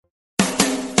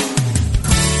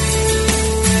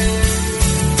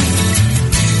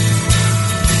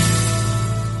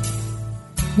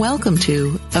Welcome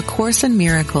to A Course in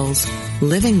Miracles,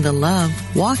 Living the Love,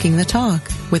 Walking the Talk,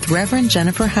 with Reverend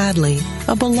Jennifer Hadley,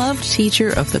 a beloved teacher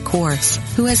of the Course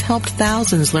who has helped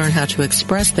thousands learn how to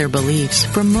express their beliefs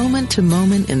from moment to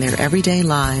moment in their everyday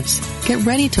lives. Get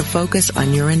ready to focus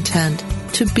on your intent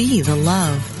to be the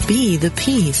love, be the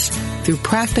peace, through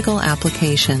practical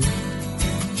application.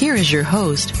 Here is your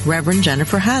host, Reverend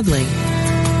Jennifer Hadley.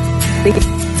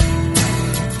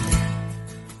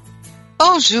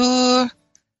 Bonjour.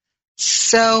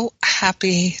 So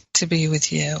happy to be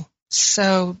with you.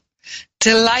 So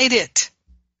delighted.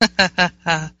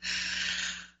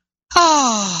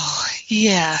 Oh,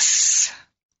 yes.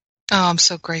 Oh, I'm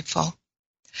so grateful.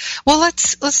 Well,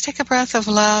 let's take a breath of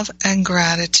love and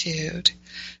gratitude.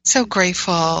 So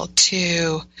grateful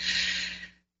to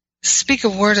speak a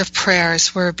word of prayer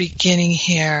as we're beginning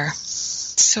here.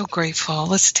 So grateful.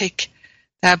 Let's take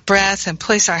that breath and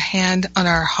place our hand on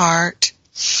our heart.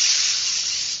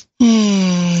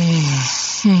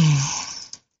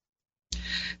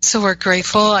 So we're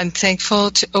grateful and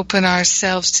thankful to open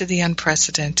ourselves to the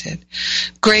unprecedented.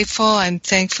 Grateful and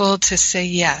thankful to say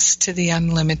yes to the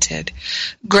unlimited.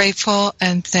 Grateful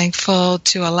and thankful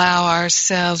to allow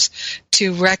ourselves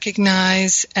to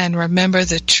recognize and remember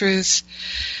the truth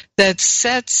that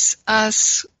sets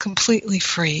us completely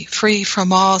free. Free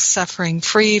from all suffering.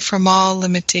 Free from all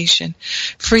limitation.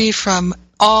 Free from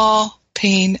all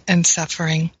pain and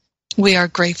suffering. We are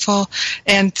grateful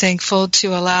and thankful to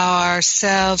allow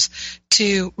ourselves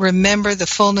to remember the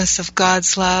fullness of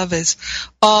God's love is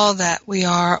all that we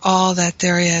are, all that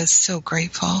there is. So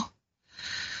grateful.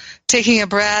 Taking a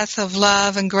breath of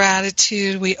love and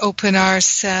gratitude, we open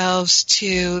ourselves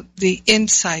to the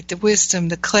insight, the wisdom,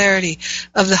 the clarity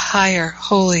of the higher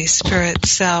Holy Spirit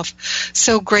self.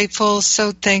 So grateful,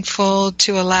 so thankful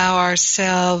to allow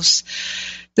ourselves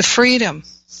the freedom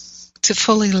to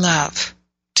fully love,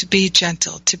 to be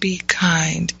gentle, to be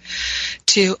kind,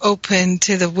 to open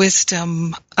to the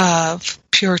wisdom of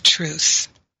pure truth.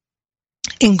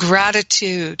 In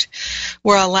gratitude,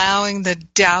 we're allowing the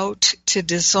doubt to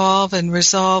dissolve and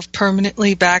resolve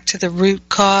permanently back to the root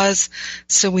cause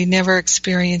so we never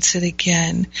experience it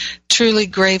again. Truly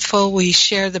grateful, we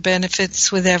share the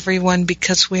benefits with everyone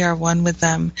because we are one with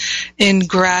them. In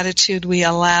gratitude, we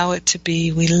allow it to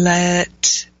be. We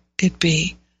let it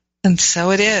be. And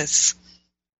so it is.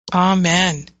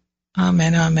 Amen.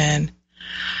 Amen, amen.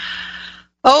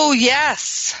 Oh,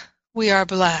 yes, we are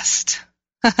blessed.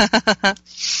 And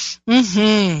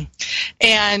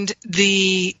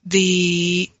the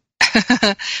the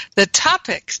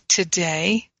topic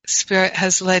today, Spirit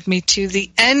has led me to the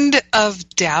end of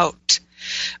doubt,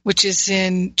 which is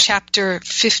in chapter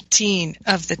 15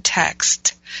 of the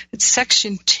text. It's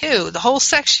section 2. The whole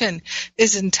section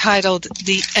is entitled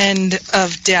The End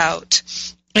of Doubt.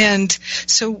 And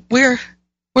so we're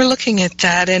looking at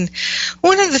that. And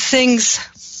one of the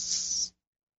things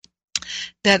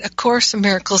that A Course in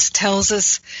Miracles tells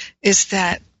us is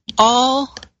that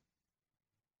all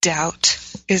doubt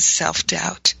is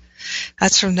self-doubt.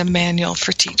 That's from the Manual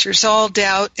for Teachers. All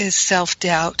doubt is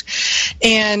self-doubt.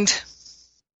 And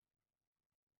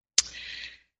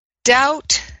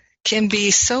doubt can be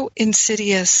so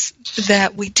insidious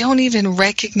that we don't even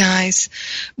recognize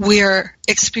we're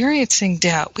experiencing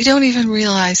doubt. We don't even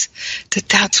realize that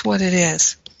that's what it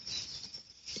is.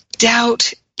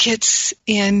 Doubt gets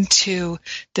into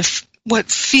what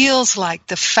feels like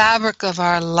the fabric of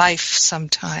our life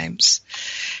sometimes.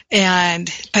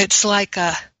 And it's like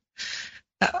a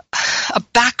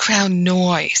background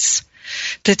noise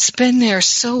that's been there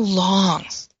so long,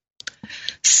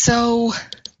 so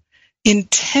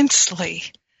intensely,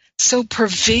 so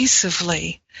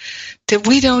pervasively, that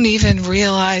we don't even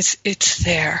realize it's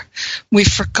there. We've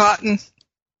forgotten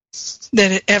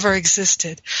that it ever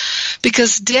existed.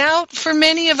 Because doubt, for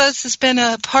many of us, has been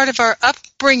a part of our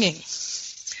upbringing.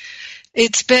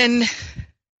 It's been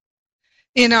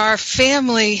in our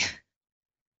family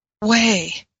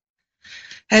way.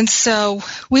 And so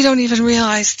we don't even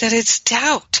realize that it's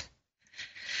doubt.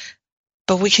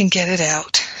 But we can get it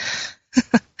out.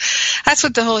 That's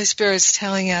what the Holy Spirit is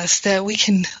telling us, that we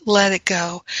can let it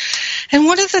go. And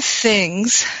one of the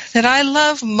things that I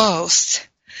love most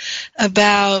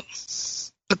about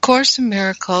A Course in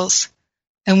Miracles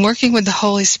and working with the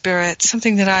Holy Spirit,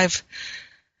 something that I've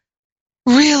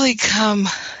really come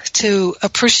to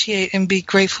appreciate and be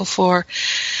grateful for,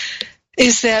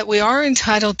 is that we are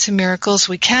entitled to miracles.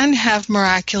 We can have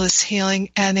miraculous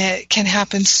healing, and it can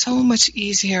happen so much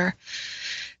easier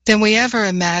than we ever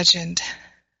imagined.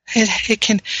 It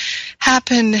can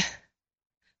happen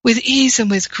with ease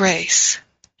and with grace.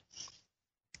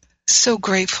 So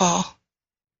grateful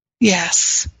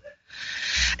Yes.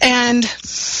 And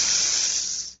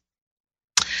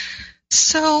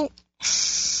so,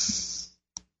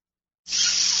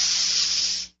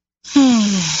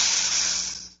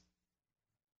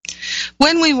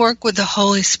 when we work with the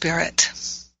Holy Spirit,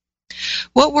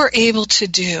 what we're able to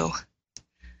do,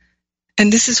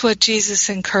 and this is what Jesus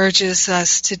encourages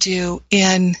us to do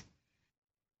in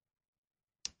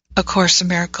A Course in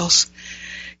Miracles,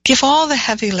 give all the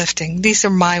heavy lifting. These are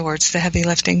my words, the heavy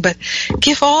lifting, but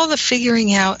give all the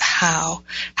figuring out how.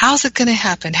 How's it going to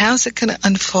happen? How's it going to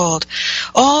unfold?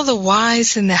 All the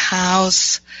whys and the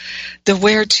hows, the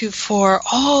where to for,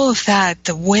 all of that,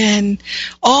 the when,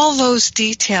 all those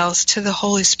details to the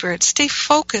Holy Spirit. Stay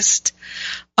focused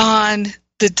on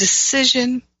the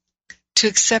decision to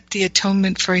accept the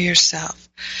atonement for yourself.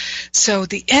 So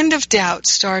the end of doubt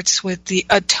starts with the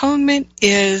atonement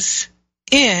is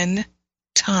in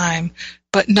time,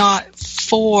 but not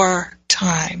for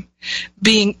time.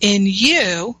 Being in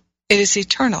you, it is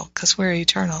eternal, because we're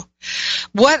eternal.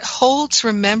 What holds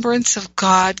remembrance of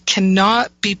God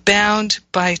cannot be bound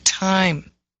by time.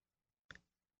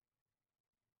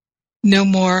 No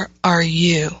more are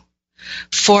you.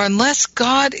 For unless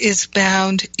God is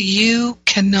bound, you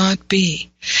cannot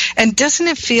be. And doesn't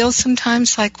it feel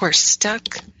sometimes like we're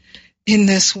stuck in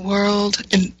this world,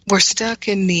 and we're stuck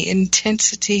in the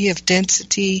intensity of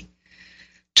density,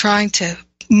 trying to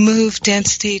move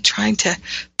density, trying to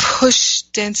push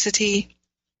density?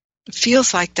 It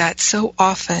feels like that so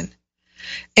often.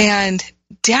 And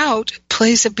doubt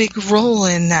plays a big role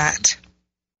in that.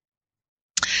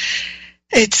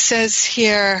 It says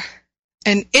here,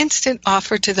 an instant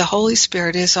offer to the Holy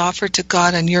Spirit is offered to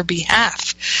God on your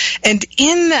behalf. And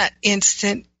in that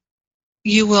instant,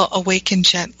 you will awaken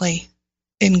gently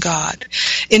in God.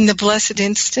 In the blessed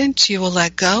instant, you will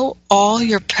let go all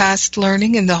your past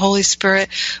learning, and the Holy Spirit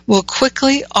will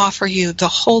quickly offer you the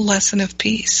whole lesson of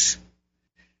peace.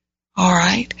 All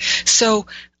right? So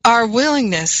our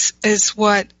willingness is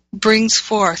what brings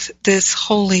forth this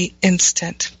holy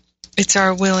instant. It's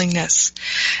our willingness.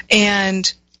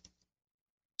 And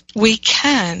we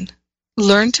can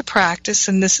learn to practice,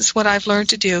 and this is what I've learned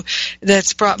to do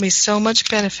that's brought me so much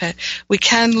benefit. We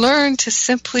can learn to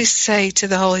simply say to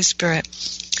the Holy Spirit,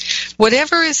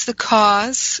 whatever is the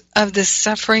cause of this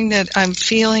suffering that I'm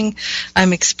feeling,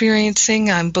 I'm experiencing,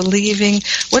 I'm believing,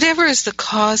 whatever is the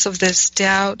cause of this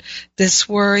doubt, this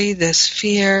worry, this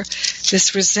fear,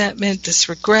 this resentment, this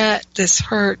regret, this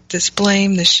hurt, this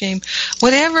blame, this shame,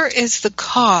 whatever is the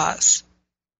cause,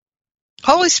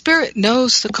 Holy Spirit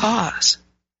knows the cause.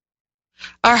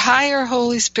 Our higher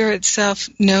Holy Spirit self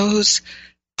knows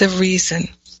the reason.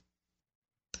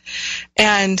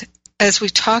 And as we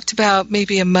talked about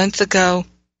maybe a month ago,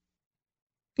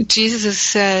 Jesus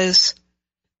says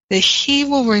that he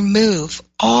will remove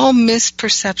all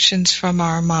misperceptions from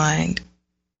our mind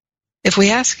if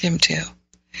we ask him to.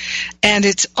 And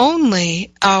it's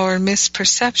only our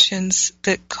misperceptions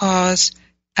that cause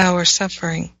our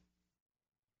suffering.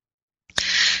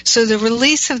 So the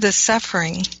release of the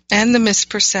suffering and the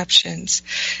misperceptions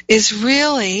is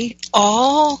really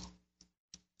all,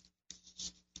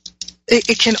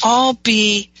 it can all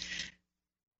be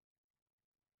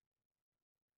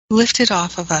lifted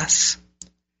off of us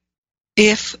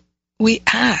if we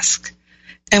ask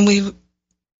and we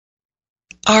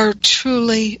are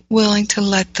truly willing to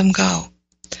let them go.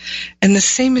 And the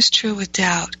same is true with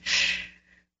doubt.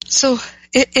 So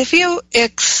if you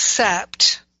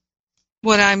accept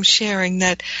what I'm sharing,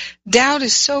 that doubt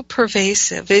is so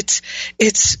pervasive.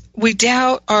 We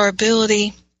doubt our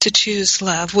ability to choose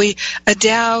love. We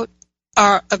doubt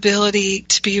our ability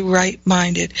to be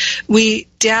right-minded. We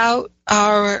doubt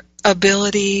our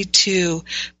ability to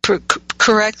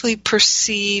correctly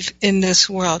perceive in this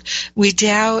world. We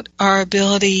doubt our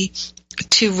ability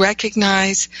to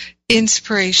recognize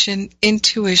inspiration,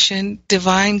 intuition,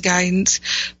 divine guidance.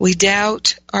 We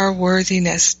doubt our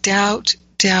worthiness. Doubt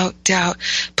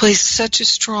plays such a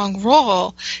strong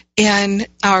role in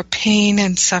our pain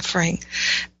and suffering.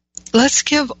 Let's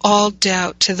give all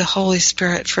doubt to the Holy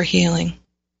Spirit for healing.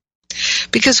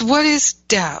 Because what is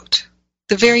doubt?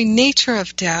 The very nature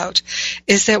of doubt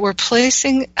is that we're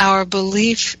placing our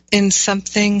belief in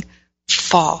something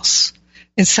false,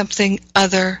 in something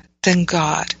other than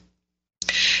God.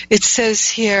 It says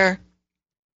here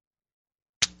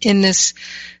in this,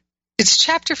 it's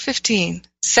chapter 15,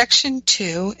 section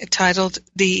 2, titled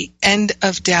The End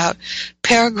of Doubt,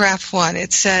 paragraph 1.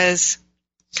 It says,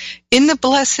 in the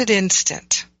blessed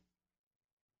instant,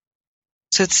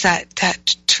 so it's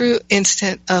that true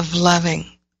instant of loving,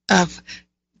 of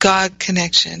God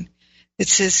connection. It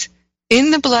says,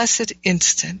 in the blessed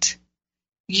instant,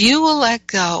 you will let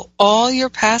go all your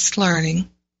past learning,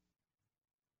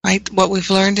 right, what we've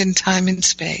learned in time and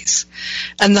space,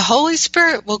 and the Holy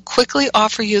Spirit will quickly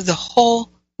offer you the whole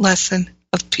lesson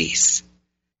of peace.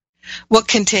 What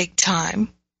can take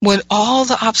time when all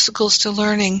the obstacles to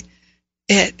learning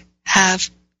it have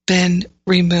been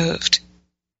removed.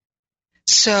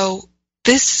 So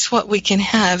this is what we can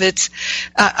have. It's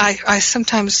I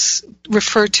sometimes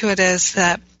refer to it as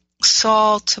that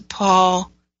Saul to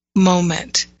Paul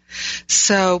moment.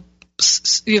 So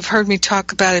you've heard me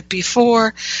talk about it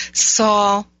before.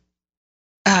 Saul,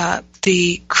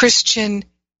 the Christian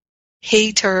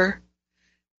hater,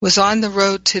 was on the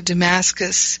road to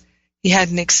Damascus. He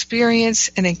had an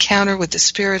encounter with the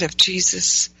Spirit of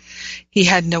Jesus. He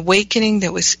had an awakening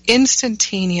that was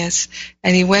instantaneous,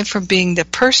 and he went from being the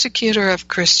persecutor of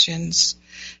Christians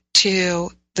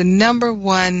to the number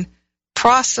one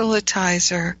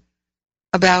proselytizer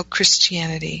about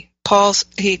Christianity.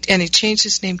 He changed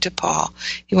his name to Paul.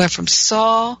 He went from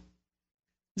Saul,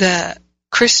 the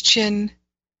Christian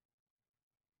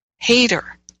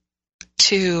hater,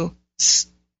 he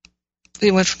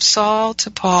went from Saul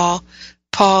to Paul,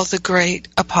 Paul the great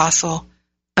apostle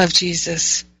of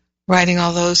Jesus, writing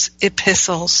all those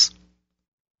epistles,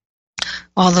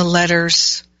 all the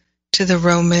letters to the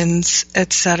Romans,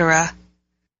 etc.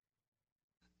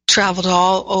 Traveled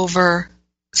all over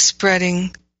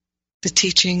spreading the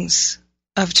teachings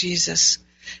of Jesus.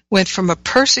 Went from a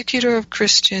persecutor of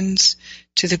Christians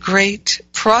to the great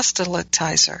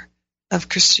proselytizer of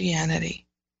Christianity.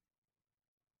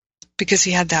 Because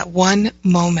he had that one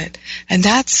moment. And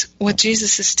that's what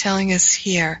Jesus is telling us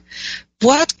here.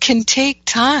 What can take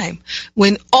time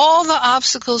when all the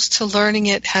obstacles to learning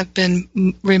it have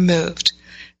been removed?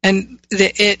 And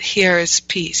the it here is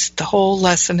peace, the whole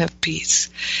lesson of peace.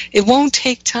 It won't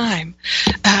take time.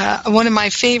 One of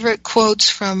my favorite quotes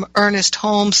from Ernest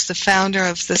Holmes, the founder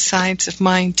of the Science of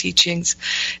Mind teachings,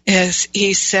 is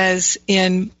he says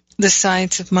in the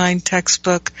Science of Mind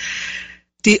textbook,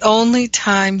 the only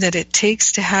time that it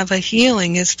takes to have a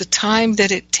healing is the time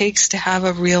that it takes to have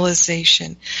a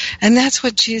realization. And that's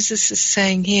what Jesus is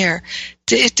saying here.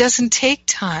 It doesn't take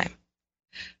time.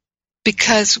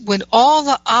 Because when all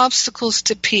the obstacles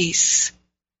to peace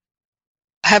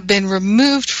have been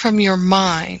removed from your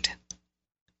mind,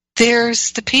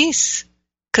 there's the peace.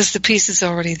 Because the peace is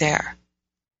already there.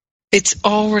 It's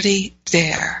already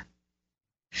there.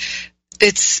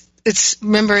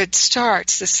 Remember, it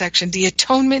starts, this section, the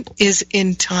atonement is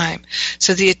in time.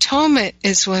 So the atonement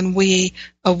is when we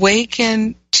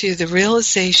awaken to the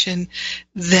realization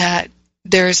that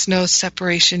there is no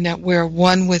separation, that we're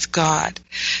one with God.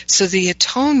 So the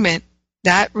atonement,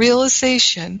 that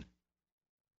realization,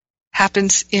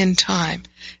 happens in time.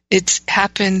 It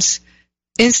happens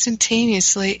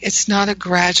instantaneously. It's not a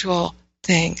gradual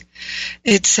thing.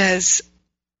 It says,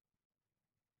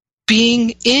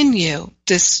 being in you,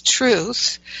 this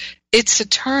truth, it's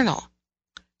eternal.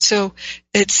 So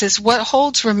it says, what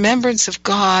holds remembrance of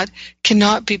God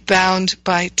cannot be bound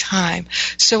by time.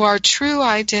 So our true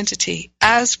identity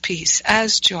as peace,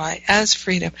 as joy, as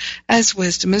freedom, as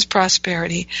wisdom, as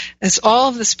prosperity, as all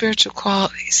of the spiritual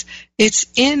qualities, it's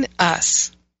in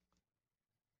us.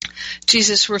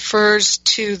 Jesus refers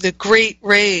to the great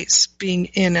rays being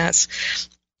in us.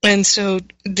 And so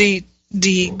the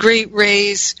great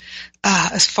rays,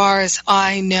 as far as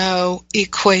I know,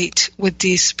 equate with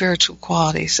these spiritual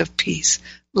qualities of peace,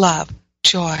 love,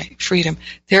 joy, freedom.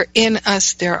 They're in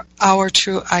us. They're our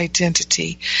true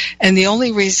identity. And the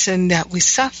only reason that we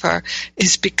suffer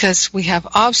is because we have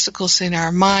obstacles in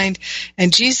our mind.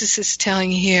 And Jesus is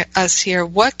telling us here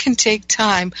what can take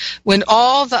time when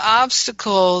all the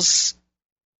obstacles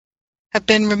have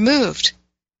been removed.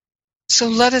 So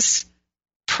let us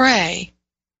pray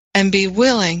and be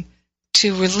willing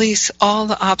to release all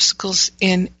the obstacles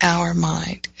in our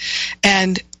mind.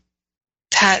 And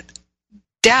that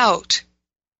doubt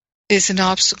is an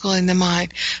obstacle in the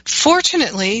mind.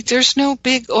 Fortunately, there's no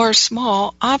big or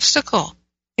small obstacle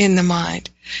in the mind.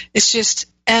 It's just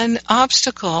an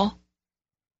obstacle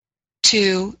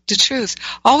to the truth.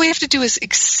 All we have to do is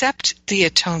accept the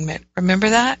atonement. Remember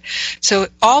that? So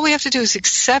all we have to do is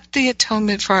accept the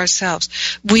atonement for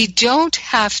ourselves. We don't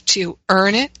have to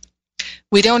earn it.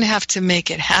 We don't have to make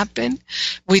it happen.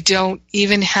 We don't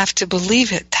even have to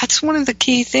believe it. That's one of the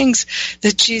key things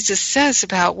that Jesus says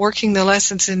about working the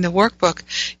lessons in the workbook.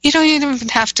 You don't even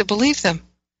have to believe them.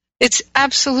 It's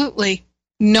absolutely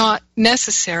not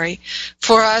necessary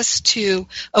for us to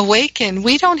awaken.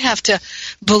 We don't have to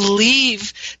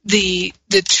believe the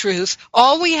truth.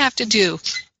 All we have to do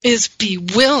is be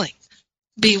willing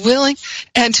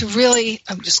and to really,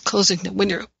 I'm just closing the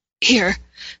window here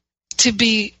to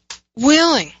be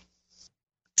willing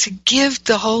to give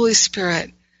the Holy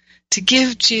Spirit, to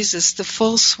give Jesus the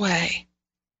full sway.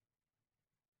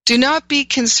 Do not be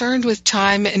concerned with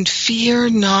time, and fear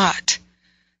not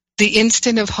the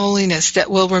instant of holiness that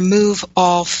will remove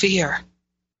all fear.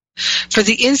 For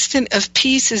the instant of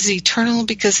peace is eternal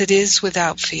because it is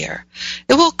without fear.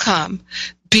 It will come,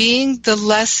 being the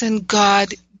lesson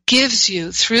God gives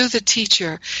you through the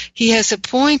teacher he has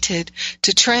appointed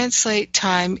to translate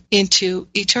time into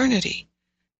eternity.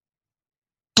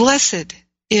 Blessed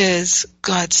is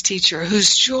God's teacher,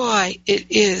 whose joy it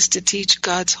is to teach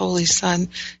God's Holy Son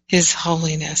his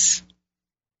holiness.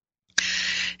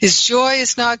 His joy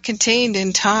is not contained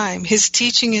in time. His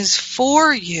teaching is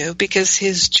for you because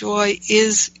his joy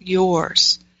is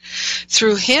yours.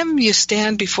 Through him you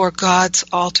stand before God's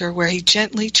altar where he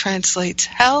gently translates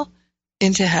hell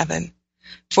into heaven.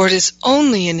 For it is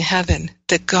only in heaven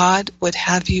that God would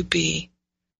have you be.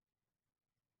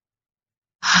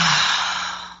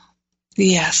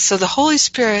 Yes, so the Holy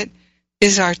Spirit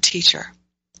is our teacher.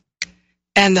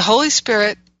 And the Holy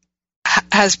Spirit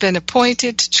has been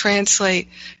appointed to translate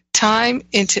time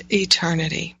into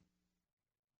eternity.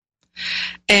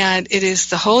 And it is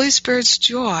the Holy Spirit's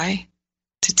joy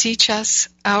to teach us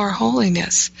our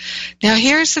holiness. Now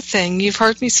here's the thing, you've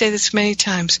heard me say this many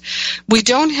times. We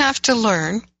don't have to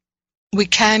learn, we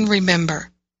can remember.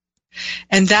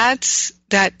 And that's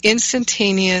that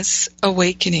instantaneous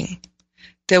awakening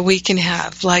that we can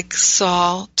have, like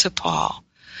Saul to Paul.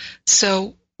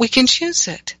 So we can choose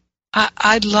it.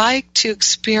 I'd like to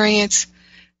experience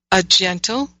a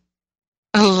gentle,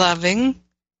 a loving,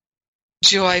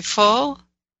 joyful,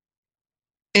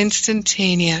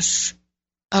 instantaneous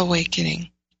awakening.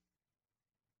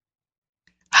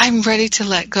 I'm ready to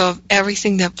let go of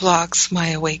everything that blocks my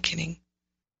awakening.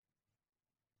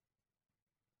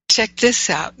 Check this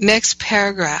out. Next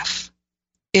paragraph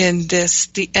in this,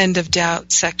 the end of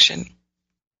doubt section.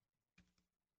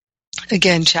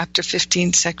 Again, chapter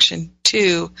 15, section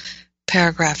 2,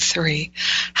 paragraph 3.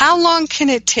 How long can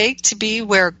it take to be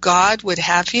where God would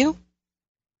have you?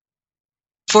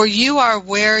 For you are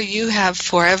where you have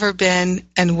forever been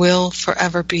and will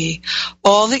forever be.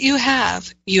 All that you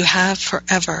have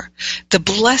forever. The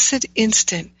blessed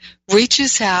instant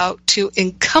reaches out to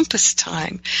encompass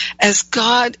time as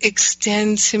God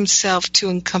extends himself to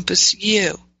encompass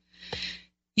you.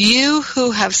 You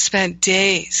who have spent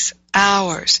days,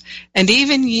 hours, and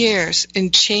even years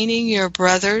in chaining your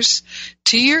brothers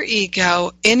to your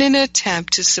ego in an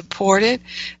attempt to support it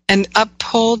and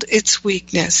uphold its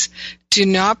weakness, do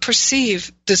not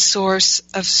perceive the source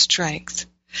of strength.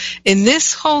 In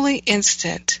this holy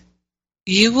instant,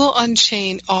 you will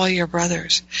unchain all your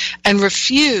brothers and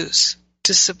refuse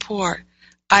to support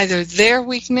either their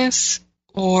weakness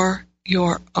or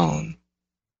your own.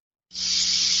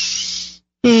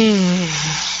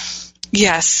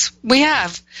 Yes, we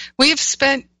have. We have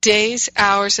spent days,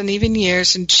 hours, and even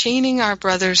years in chaining our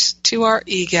brothers to our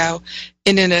ego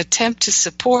in an attempt to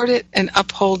support it and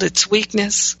uphold its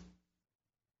weakness.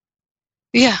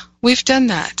 Yeah, we've done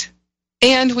that.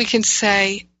 And we can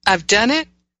say, I've done it,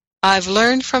 I've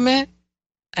learned from it,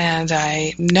 and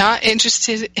I'm not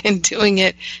interested in doing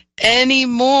it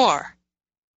anymore.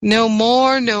 No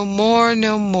more, no more,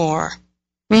 no more.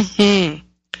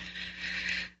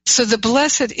 So the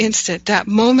blessed instant, that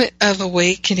moment of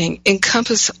awakening,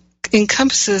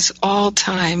 encompasses all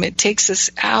time. It takes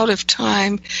us out of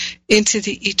time into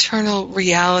the eternal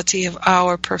reality of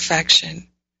our perfection.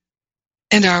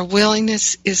 And our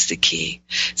willingness is the key.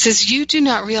 It says, you do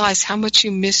not realize how much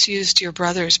you misused your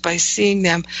brothers by seeing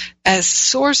them as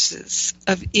sources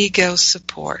of ego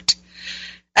support.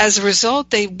 As a result,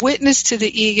 they witness to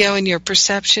the ego in your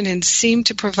perception and seem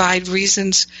to provide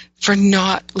reasons for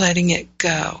not letting it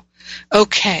go.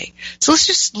 Okay, so let's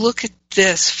just look at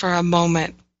this for a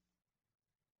moment.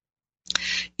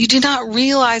 You do not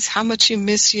realize how much you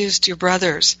misused your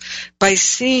brothers by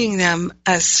seeing them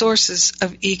as sources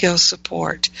of ego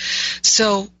support.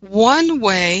 So one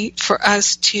way for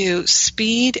us to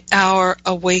speed our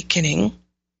awakening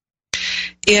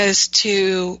is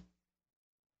to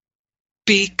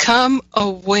become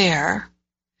aware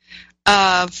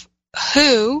of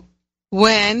who,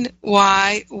 when,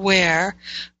 why, where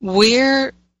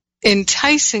we're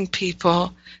enticing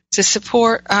people to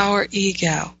support our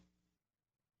ego.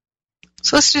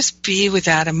 So let's just be with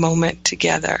that a moment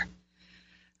together.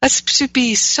 Let's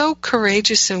be so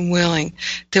courageous and willing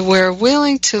that we're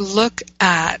willing to look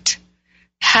at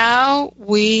how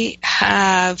we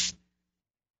have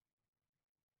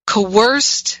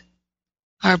coerced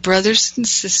our brothers and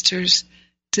sisters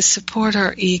to support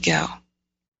our ego.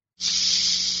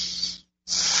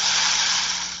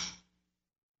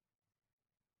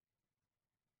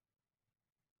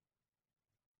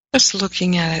 Just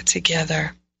looking at it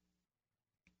together.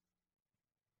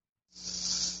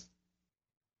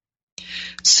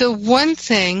 So one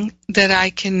thing that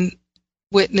I can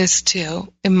witness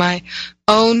to in my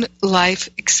own life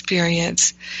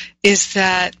experience is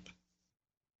that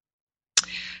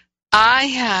I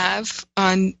have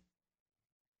on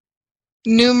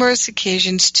numerous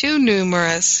occasions, too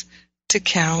numerous to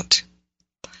count,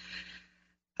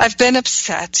 I've been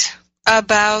upset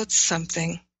about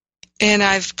something, and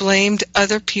I've blamed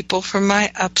other people for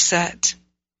my upset,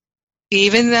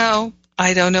 even though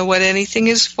I don't know what anything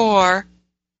is for,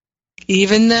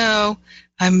 even though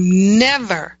I'm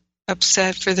never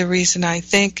upset for the reason I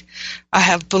think. I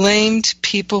have blamed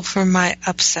people for my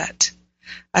upset.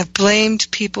 I've blamed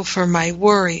people for my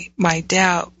worry, my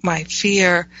doubt, my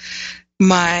fear,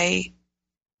 my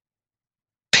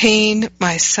pain,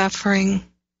 my suffering,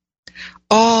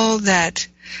 all that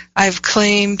I've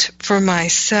claimed for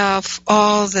myself,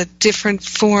 all the different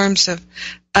forms of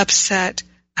upset.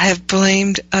 I have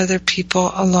blamed other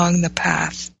people along the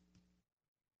path.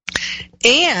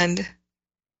 And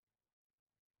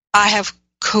I have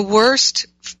coerced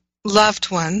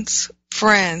loved ones,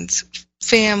 friends,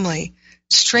 family,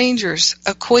 strangers,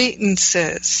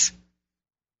 acquaintances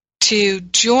to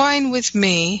join with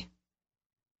me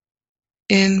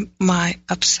in my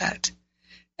upset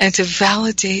and to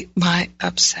validate my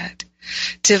upset,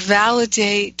 to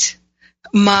validate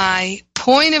my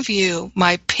point of view,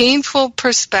 my painful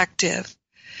perspective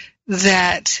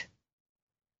that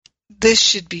this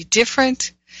should be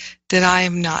different, that I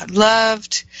am not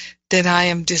loved, that I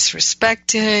am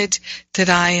disrespected, that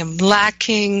I am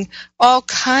lacking, all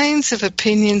kinds of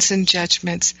opinions and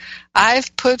judgments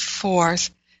I've put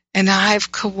forth, and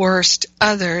I've coerced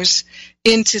others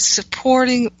into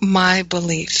supporting my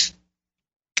belief.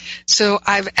 So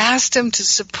I've asked them to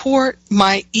support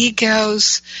my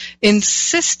ego's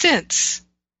insistence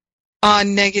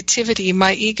on negativity,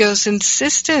 my ego's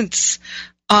insistence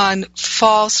on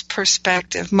false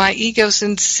perspective, my ego's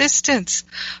insistence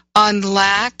on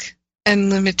lack and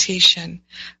limitation.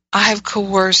 I have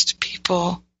coerced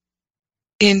people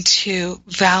into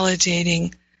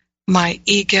validating my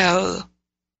ego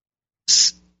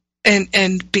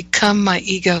and become my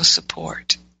ego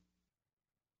support.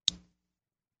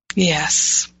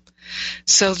 Yes.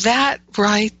 So that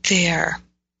right there,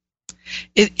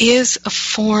 it is a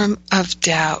form of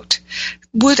doubt.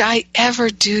 Would I ever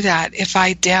do that if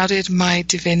I doubted my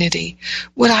divinity?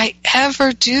 Would I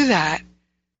ever do that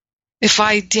if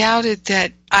I doubted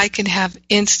that I can have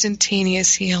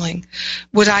instantaneous healing?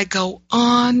 Would I go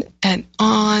on and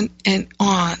on and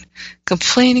on,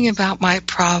 complaining about my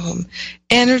problem,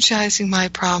 energizing my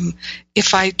problem,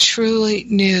 if I truly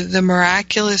knew the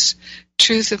miraculous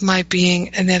truth of my being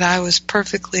and that I was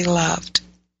perfectly loved?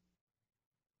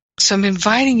 So I'm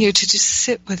inviting you to just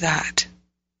sit with that.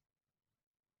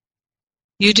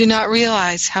 You do not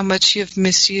realize how much you have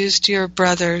misused your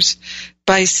brothers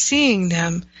by seeing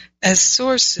them as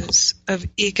sources of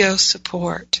ego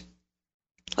support.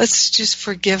 Let's just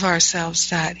forgive ourselves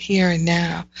that here and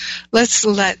now. Let's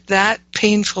let that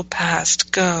painful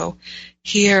past go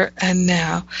here and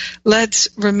now. Let's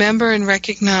remember and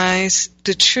recognize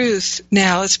the truth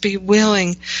now. Let's be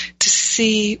willing to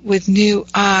see with new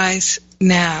eyes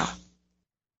now.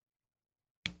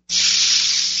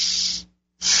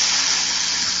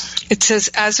 It says,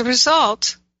 as a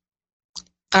result,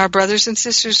 our brothers and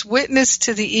sisters witness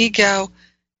to the ego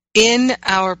in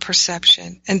our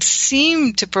perception and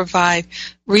seem to provide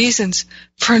reasons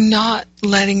for not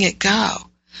letting it go.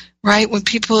 Right? When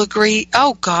people agree,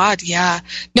 oh God, yeah,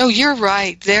 no, you're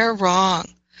right, they're wrong.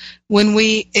 When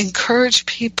we encourage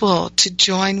people to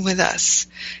join with us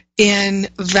in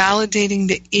validating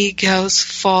the ego's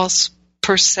false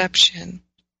perception,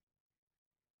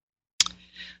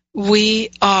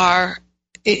 we are,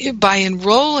 by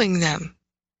enrolling them,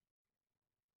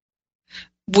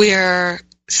 we're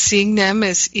seeing them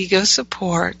as ego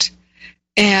support,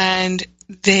 and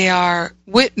they are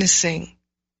witnessing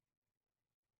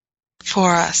for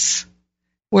us.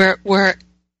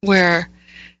 We're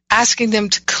asking them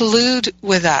to collude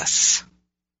with us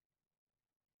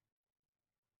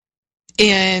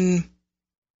in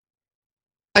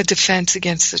a defense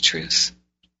against the truth.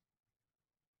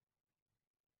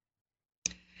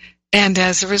 And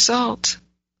as a result,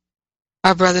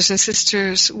 our brothers and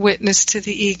sisters witness to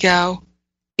the ego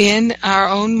in our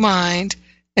own mind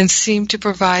and seem to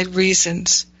provide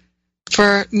reasons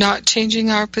for not changing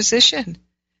our position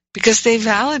because they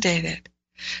validate it.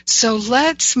 So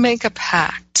let's make a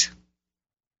pact.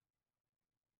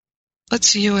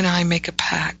 Let's you and I make a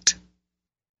pact.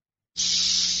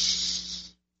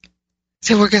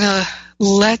 So we're going to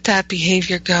let that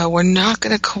behavior go. We're not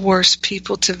going to coerce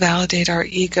people to validate our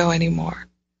ego anymore,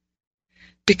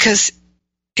 because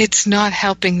it's not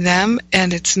helping them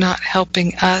and it's not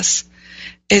helping us.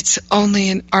 It's only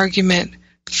an argument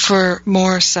for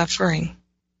more suffering.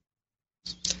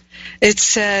 It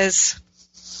says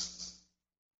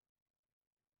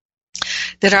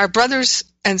that our brothers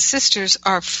and sisters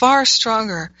are far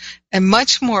stronger and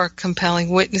much more compelling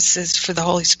witnesses for the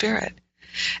Holy Spirit,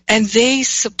 and they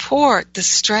support the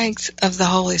strength of the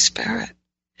Holy Spirit.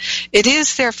 It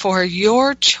is therefore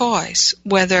your choice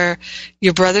whether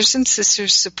your brothers and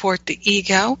sisters support the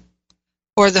ego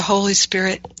or the Holy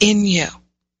Spirit in you.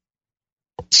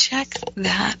 Check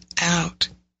that out.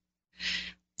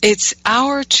 It's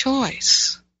our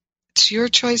choice. It's your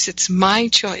choice. It's my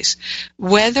choice.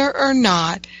 Whether or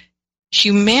not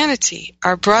humanity,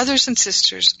 our brothers and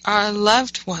sisters, our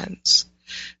loved ones,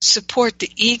 support the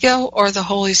ego or the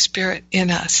Holy Spirit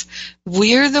in us.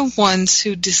 We're the ones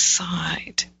who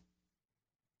decide.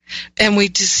 And we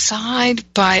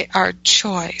decide by our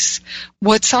choice.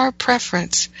 What's our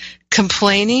preference?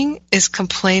 Complaining? Is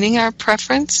complaining our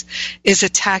preference? Is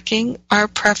attacking our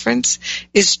preference?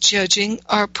 Is judging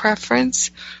our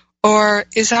preference? Or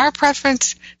is our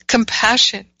preference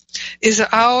compassion? Is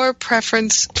our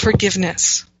preference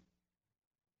forgiveness?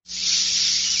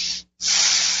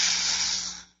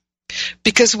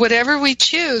 Because whatever we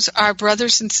choose, our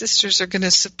brothers and sisters are going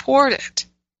to support it.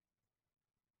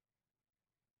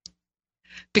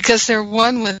 Because they're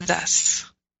one with us.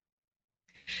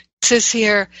 It says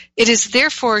here, it is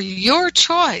therefore your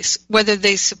choice whether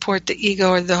they support the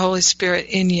ego or the Holy Spirit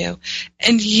in you.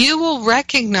 And you will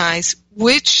recognize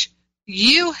which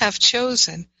you have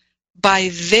chosen by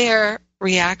their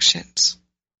reactions.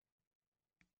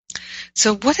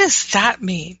 So what does that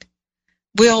mean?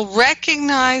 We'll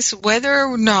recognize whether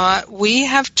or not we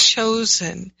have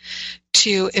chosen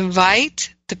to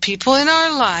invite the people in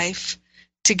our life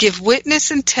to give witness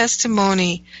and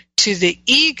testimony to the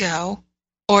ego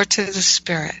or to the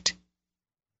Spirit.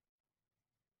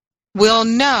 We'll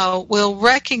know, we'll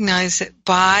recognize it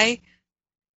by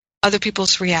other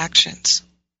people's reactions.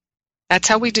 That's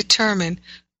how we determine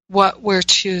what we're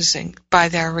choosing, by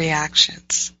their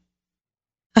reactions.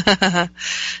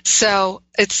 So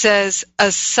it says,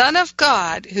 a son of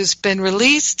God who's been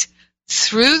released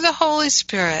through the Holy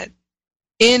Spirit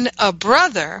in a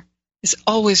brother is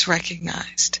always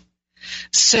recognized.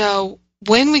 So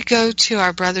when we go to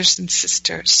our brothers and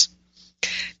sisters,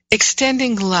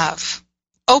 extending love,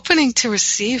 opening to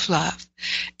receive love,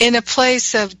 in a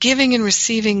place of giving and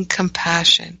receiving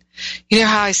compassion. You know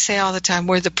how I say all the time,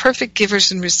 we're the perfect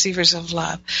givers and receivers of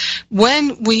love.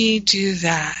 When we do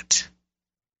that,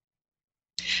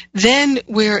 then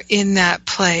we're in that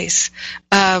place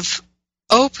of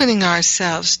opening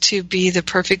ourselves to be the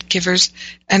perfect givers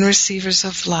and receivers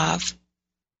of love.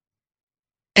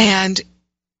 And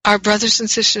our brothers and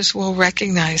sisters will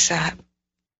recognize that.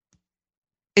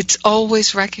 It's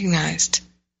always recognized.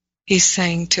 He's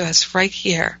saying to us right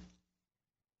here.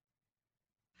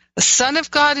 The Son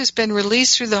of God who's been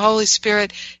released through the Holy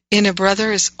Spirit in a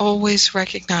brother is always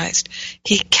recognized.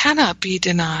 He cannot be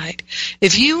denied.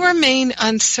 If you remain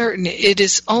uncertain, it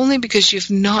is only because you've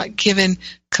not given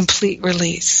complete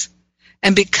release.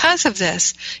 And because of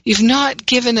this, you've not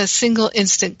given a single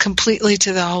instant completely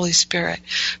to the Holy Spirit.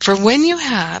 For when you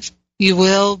have, you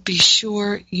will be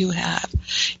sure you have.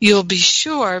 You'll be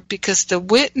sure because the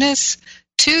witness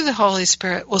to the Holy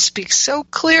Spirit will speak so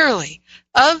clearly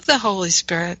of the Holy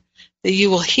Spirit that you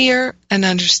will hear and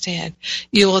understand.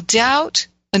 You will doubt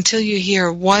until you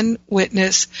hear one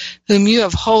witness whom you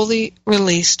have wholly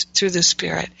released through the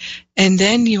Spirit, and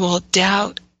then you will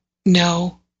doubt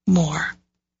no more.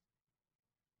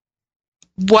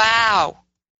 Wow.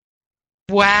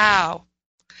 Wow.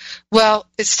 Well,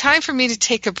 it's time for me to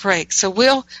take a break, so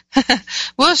we'll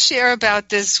share about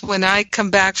this when I come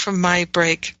back from my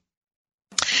break.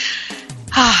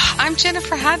 I'm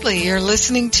Jennifer Hadley. You're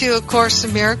listening to A Course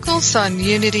in Miracles on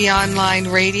Unity Online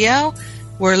Radio.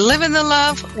 We're living the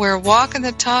love, we're walking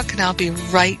the talk, and I'll be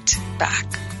right back.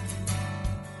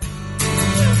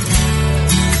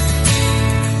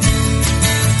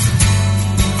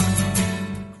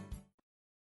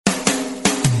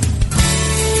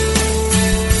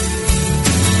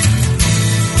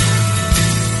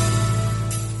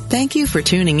 Thank you for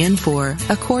tuning in for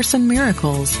A Course in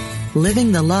Miracles,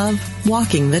 living the love,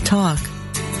 walking the talk.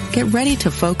 Get ready to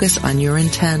focus on your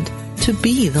intent to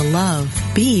be the love,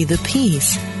 be the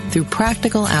peace through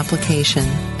practical application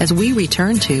as we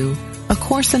return to A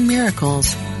Course in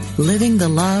Miracles, living the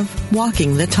love,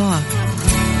 walking the talk.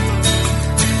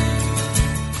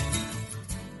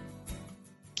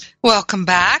 Welcome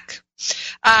back.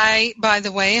 I, by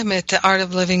the way, am at the Art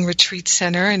of Living Retreat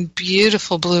Center in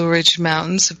beautiful Blue Ridge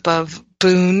Mountains above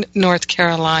Boone, North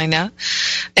Carolina.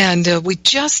 And we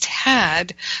just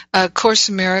had Course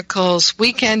in Miracles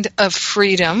Weekend of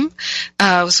Freedom.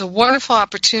 It was a wonderful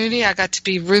opportunity. I got to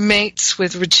be roommates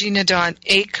with Regina Dawn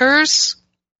Akers.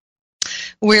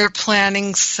 We're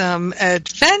planning some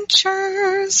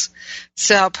adventures,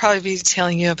 so I'll probably be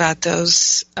telling you about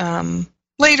those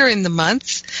later in the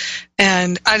month.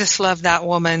 And I just love that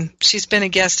woman. She's been a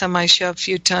guest on my show a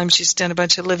few times. She's done a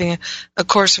bunch of Living a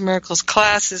Course in Miracles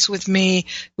classes with me.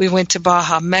 We went to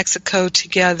Baja, Mexico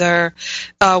together.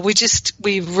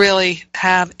 We really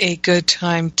have a good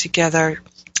time together.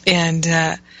 And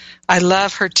I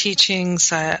love her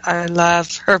teachings. I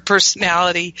love her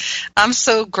personality. I'm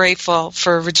so grateful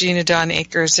for Regina Dawn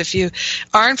Akers. If you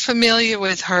aren't familiar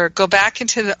with her, go back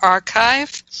into the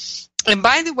archive. And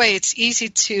by the way, it's easy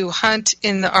to hunt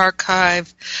in the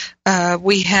archive.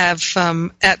 We have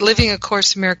at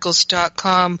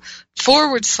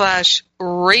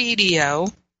livingacourseinmiracles.com/radio.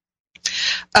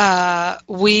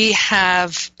 We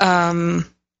have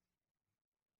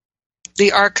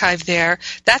the archive there.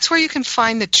 That's where you can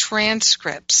find the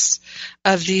transcripts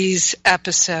of these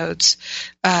episodes.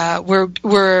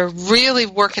 We're really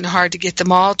working hard to get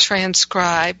them all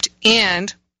transcribed,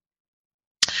 and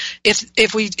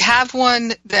if we have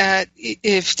one that,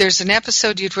 if there's an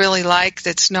episode you'd really like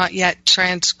that's not yet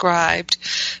transcribed,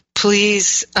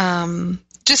 please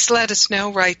just let us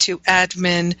know. Write to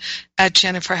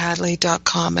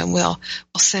admin@jenniferhadley.com and we'll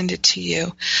send it to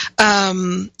you.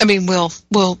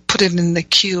 We'll put it in the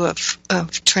queue of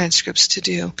transcripts to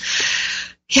do.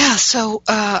 Yeah, so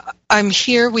I'm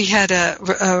here. We had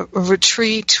a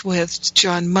retreat with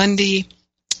John Mundy,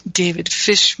 David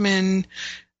Fishman,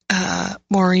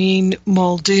 Maureen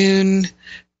Muldoon,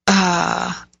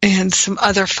 and some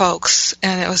other folks,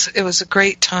 and it was a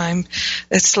great time.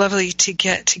 It's lovely to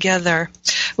get together,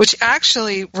 which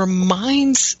actually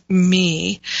reminds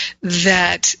me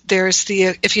that there's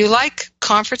if you like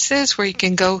conferences where you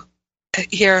can go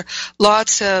hear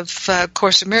lots of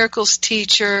Course in Miracles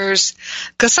teachers,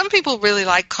 because some people really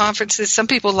like conferences, some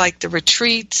people like the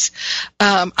retreats.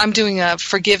 I'm doing a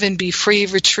Forgive and Be Free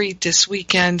retreat this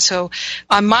weekend, so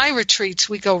on my retreats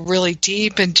we go really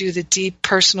deep and do the deep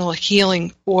personal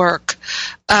healing work.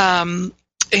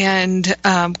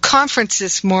 Conference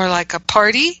is more like a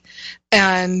party,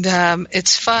 and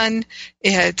it's fun.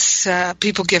 It's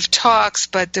people give talks,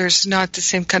 but there's not the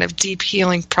same kind of deep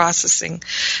healing processing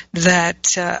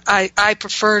that I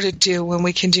prefer to do when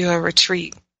we can do a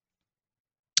retreat.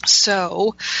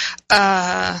 So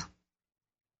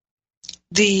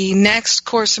the next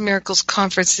Course in Miracles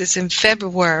conference is in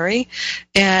February,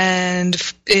 and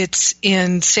it's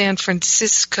in San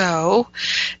Francisco,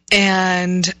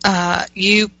 and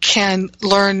you can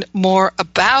learn more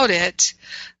about it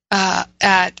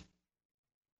at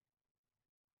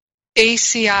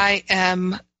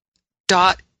ACIM.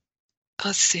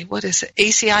 Let's see, what is it?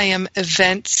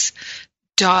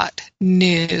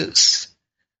 ACIMevents.news.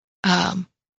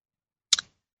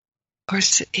 Or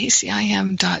is it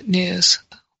ACIM.news?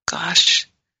 Oh, gosh.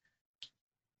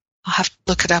 I'll have to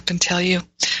look it up and tell you.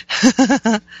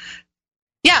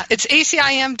 Yeah, it's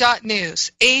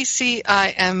ACIM.news,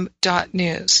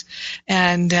 ACIM.news.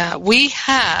 And we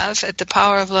have, at the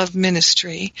Power of Love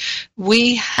Ministry,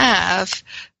 we have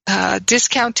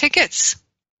discount tickets.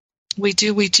 We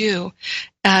do.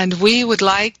 And we would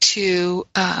like to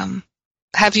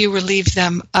have you relieve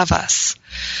them of us.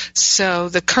 So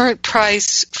the current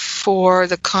price for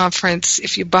the conference,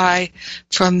 if you buy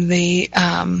from the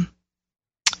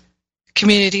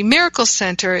Community Miracle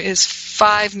Center, is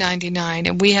 $5.99,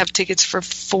 and we have tickets for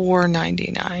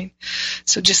 $4.99.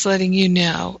 So just letting you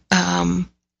know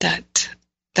that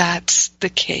that's the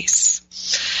case.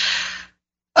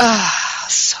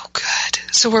 So good.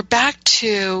 So we're back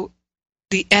to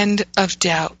the end of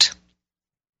doubt,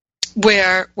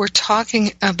 where we're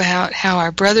talking about how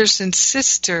our brothers and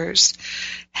sisters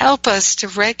help us to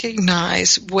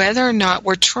recognize whether or not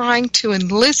we're trying to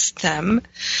enlist them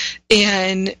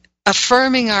in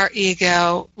affirming our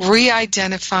ego,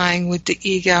 re-identifying with the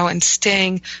ego, and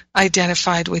staying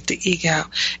identified with the ego.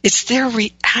 It's their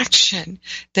reaction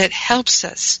that helps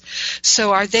us.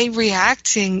 So are they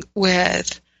reacting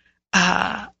with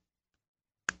the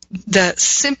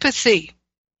sympathy?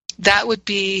 That would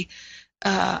be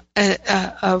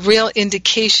a real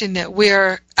indication that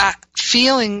we're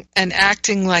feeling and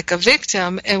acting like a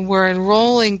victim, and we're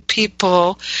enrolling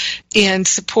people in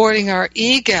supporting our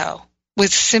ego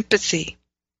with sympathy,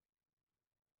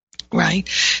 right?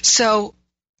 So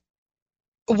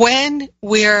when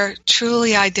we're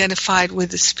truly identified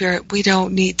with the Spirit, we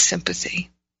don't need sympathy.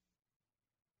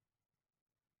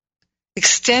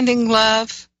 Extending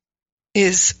love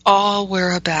is all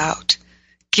we're about.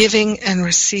 Giving and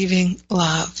receiving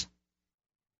love.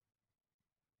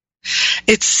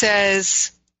 It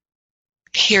says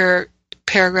here,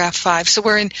 paragraph 5. So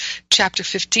we're in chapter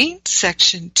 15,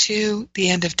 section 2, the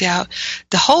end of doubt.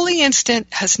 The holy instant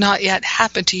has not yet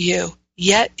happened to you,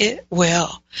 yet it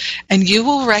will, and you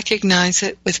will recognize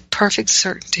it with perfect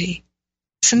certainty.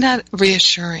 Isn't that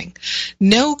reassuring?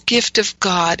 No gift of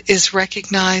God is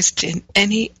recognized in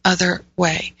any other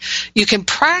way. You can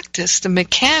practice the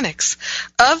mechanics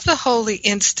of the holy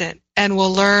instant and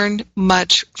will learn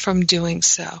much from doing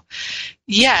so.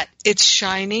 Yet its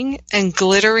shining and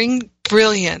glittering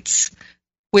brilliance,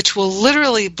 which will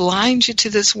literally blind you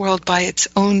to this world by its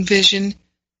own vision,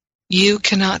 you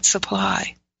cannot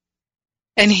supply.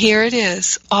 And here it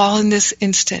is, all in this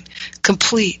instant,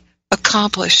 complete,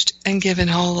 accomplished, and given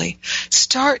wholly.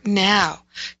 Start now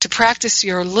to practice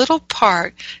your little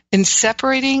part in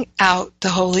separating out the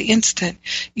holy instant.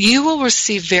 You will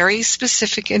receive very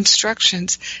specific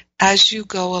instructions as you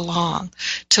go along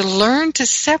to learn to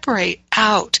separate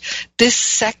out this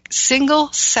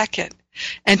single second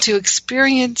and to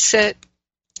experience it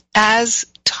as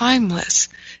timeless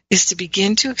is to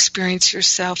begin to experience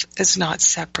yourself as not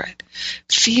separate.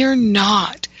 Fear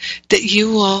not that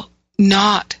you will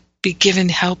not be given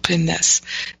help in this.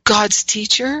 God's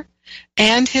teacher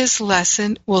and his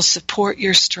lesson will support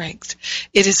your strength.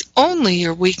 It is only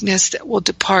your weakness that will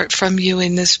depart from you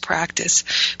in this practice,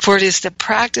 for it is the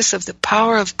practice of the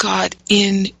power of God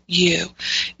in you.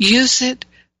 Use it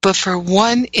but for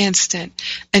one instant,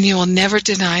 and you will never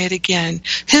deny it again.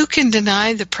 Who can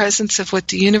deny the presence of what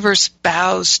the universe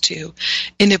bows to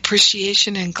in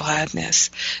appreciation and gladness?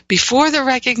 Before the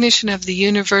recognition of the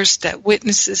universe that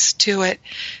witnesses to it,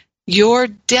 your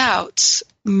doubts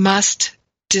must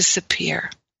disappear.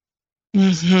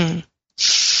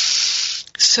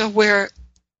 So we're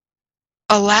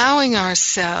allowing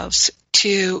ourselves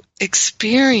to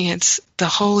experience the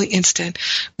holy instant.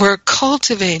 We're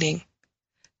cultivating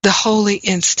the holy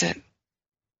instant.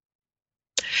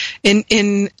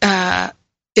 In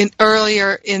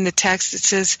earlier in the text it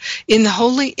says, in the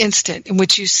holy instant in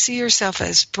which you see yourself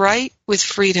as bright with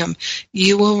freedom,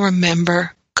 you will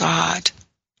remember God.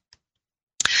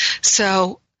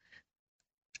 So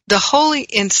the holy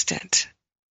instant,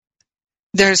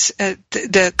 there's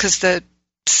because the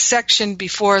section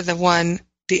before the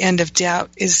end of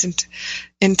doubt, is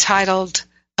entitled.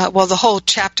 The whole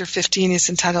chapter 15 is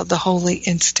entitled The Holy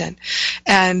Instant.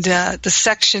 And the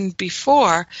section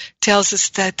before tells us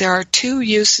that there are two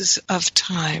uses of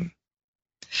time.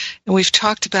 And we've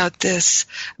talked about this,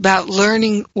 about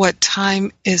learning what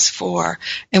time is for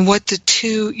and what the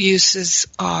two uses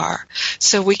are.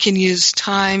 So we can use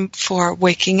time for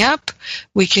waking up.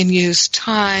 We can use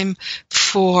time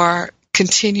for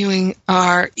continuing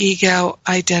our ego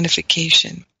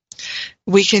identification.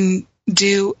 We can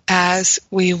do as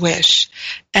we wish.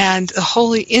 And the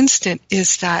holy instant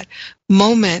is that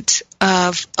moment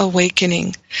of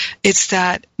awakening. It's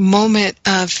that moment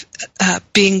of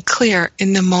being clear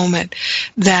in the moment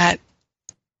that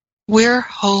we're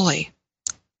holy.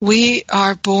 We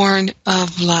are born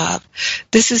of love.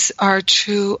 This is our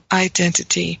true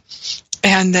identity.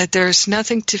 And that there's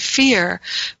nothing to fear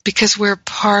because we're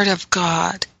part of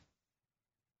God.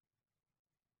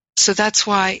 So that's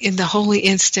why in the holy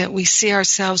instant we see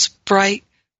ourselves bright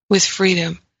with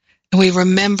freedom and we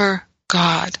remember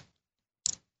God.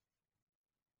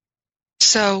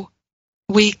 So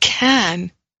we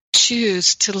can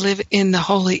choose to live in the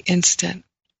holy instant.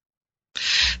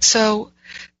 So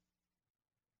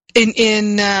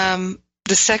in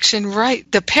the section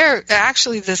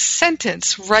the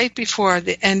sentence right before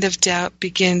the end of doubt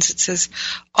begins, it says,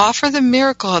 offer the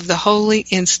miracle of the holy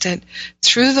instant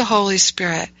through the Holy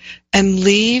Spirit and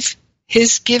leave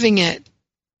his giving it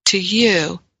to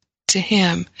you, to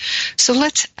him. So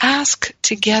let's ask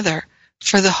together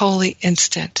for the holy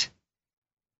instant.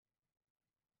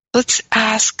 Let's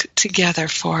ask together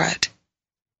for it.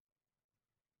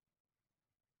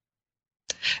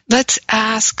 Let's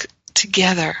ask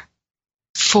together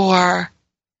for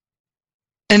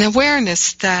an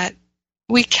awareness that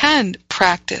we can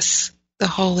practice the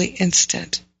holy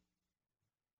instant.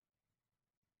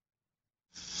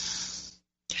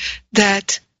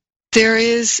 That there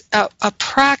is a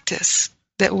practice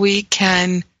that we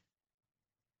can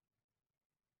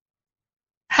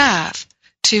have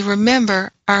to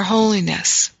remember our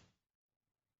holiness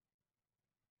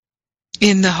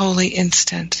in the holy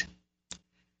instant.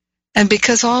 And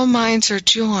because all minds are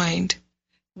joined,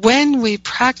 when we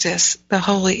practice the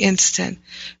holy instant,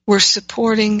 we're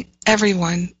supporting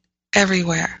everyone,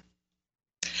 everywhere.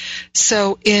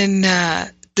 So in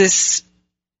this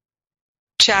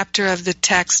chapter of the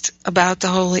text about the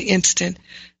holy instant,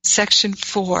 section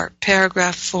 4,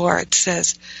 paragraph 4, it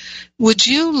says, "Would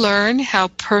you learn how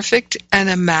perfect and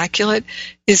immaculate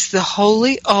is the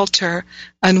holy altar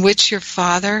on which your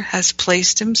Father has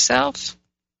placed himself?"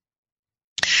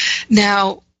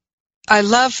 Now, I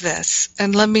love this,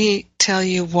 and let me tell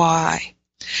you why.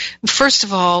 First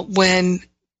of all, when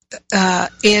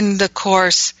in the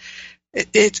Course,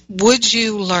 it would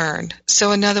you learn?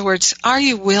 So in other words, are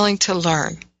you willing to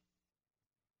learn?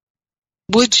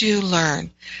 Would you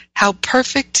learn how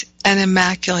perfect and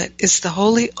immaculate is the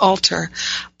holy altar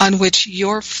on which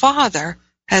your Father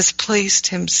has placed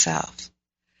himself?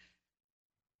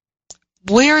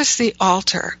 Where is the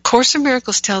altar? Course in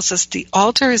Miracles tells us the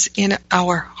altar is in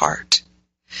our heart.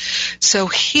 So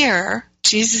here,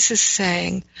 Jesus is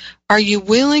saying, are you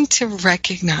willing to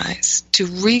recognize, to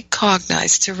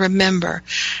remember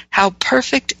how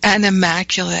perfect and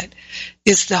immaculate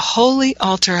is the holy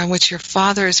altar on which your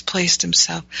Father has placed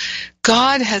himself?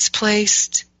 God has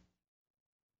placed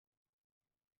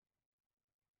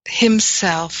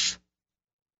himself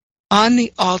on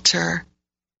the altar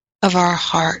of our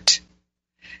heart.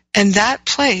 And that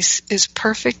place is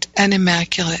perfect and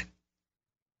immaculate.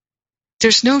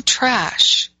 There's no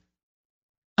trash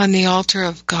on the altar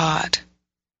of God.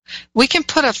 We can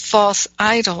put a false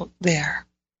idol there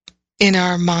in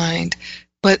our mind,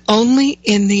 but only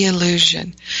in the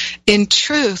illusion. In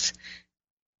truth,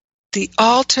 the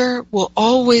altar will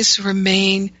always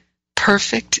remain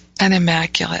perfect and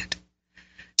immaculate.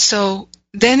 So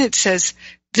then it says,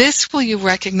 this will you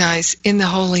recognize in the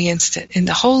holy instant. In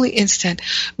the holy instant,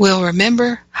 we'll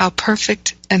remember how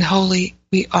perfect and holy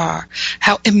we are,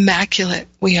 how immaculate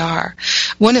we are.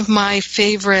 One of my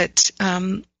favorite,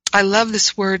 I love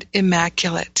this word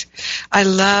immaculate. I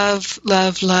love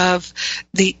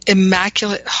the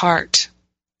immaculate heart,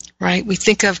 right? We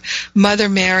think of Mother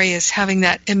Mary as having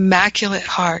that immaculate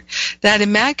heart. That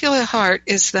immaculate heart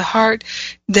is the heart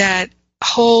that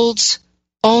holds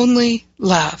only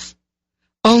love.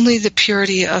 Only the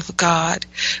purity of God.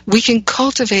 We can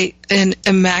cultivate an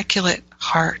immaculate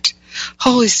heart.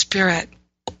 Holy Spirit,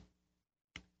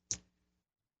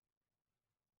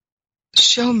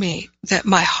 show me that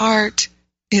my heart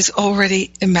is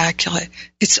already immaculate.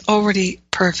 It's already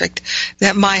perfect.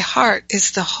 That my heart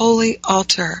is the holy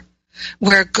altar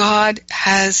where God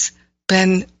has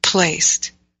been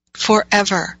placed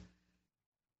forever.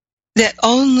 That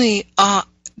only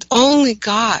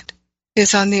God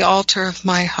is on the altar of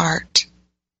my heart.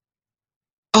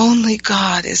 Only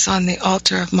God is on the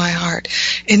altar of my heart.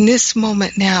 In this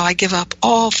moment now, I give up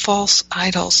all false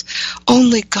idols.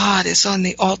 Only God is on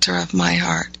the altar of my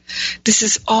heart. This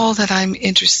is all that I'm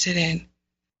interested in.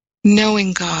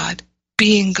 Knowing God,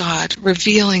 being God,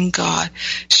 revealing God,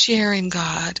 sharing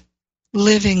God,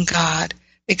 living God,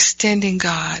 extending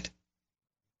God.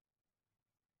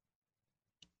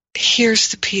 Here's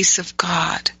the peace of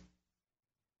God,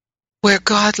 where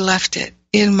God left it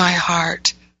in my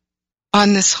heart,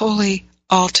 on this holy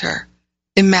altar,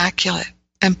 immaculate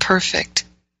and perfect.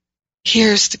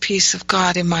 Here's the peace of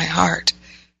God in my heart.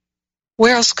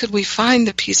 Where else could we find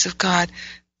the peace of God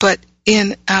but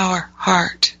in our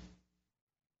heart?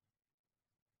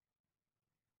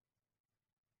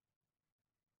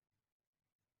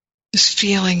 Just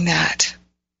feeling that.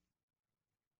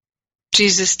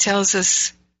 Jesus tells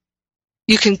us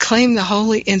you can claim the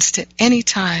holy instant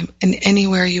anytime and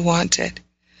anywhere you want it.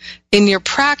 In your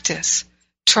practice,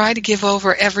 try to give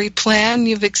over every plan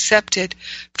you've accepted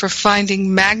for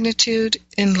finding magnitude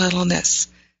in littleness.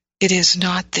 It is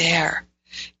not there.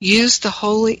 Use the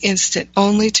holy instant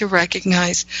only to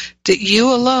recognize that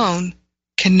you alone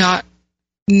cannot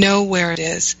know where it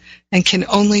is and can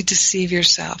only deceive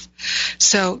yourself.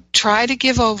 So try to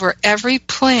give over every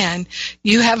plan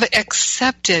you have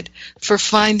accepted for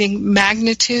finding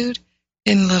magnitude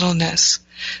in littleness.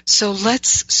 So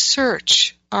let's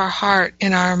search our heart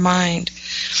and our mind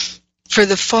for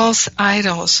the false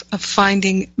idols of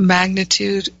finding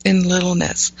magnitude in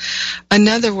littleness. In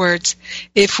other words,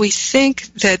 if we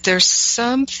think that there's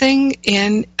something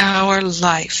in our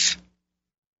life,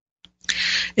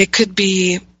 it could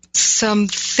be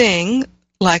something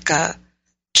like a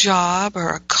job or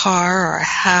a car or a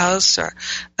house or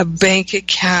a bank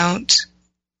account,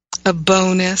 a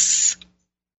bonus,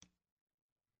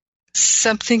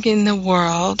 something in the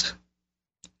world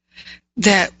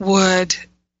that would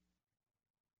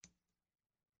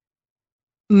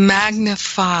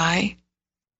magnify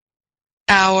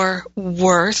our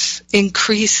worth,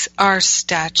 increase our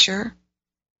stature.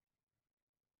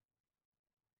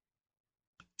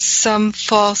 Some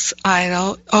false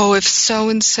idol, oh, if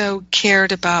so-and-so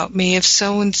cared about me, if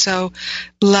so-and-so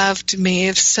loved me,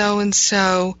 if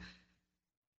so-and-so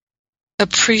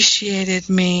appreciated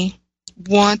me,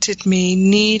 wanted me,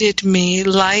 needed me,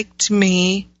 liked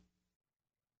me,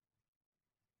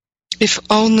 if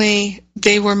only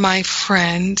they were my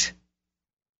friend,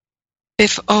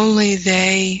 if only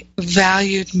they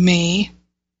valued me,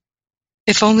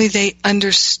 if only they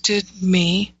understood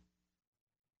me,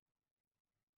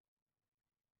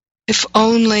 if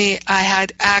only I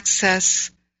had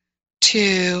access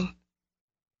to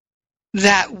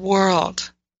that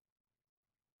world,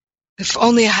 if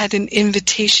only I had an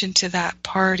invitation to that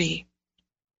party,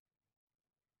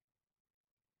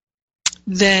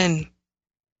 then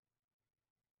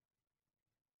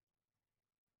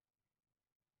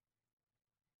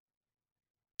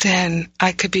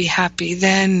I could be happy.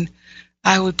 Then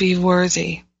I would be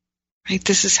worthy. Right?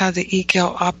 This is how the ego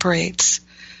operates.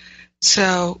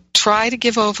 So try to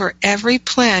give over every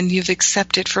plan you've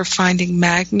accepted for finding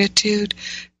magnitude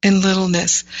and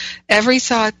littleness. Every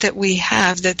thought that we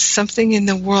have that something in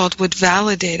the world would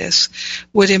validate us,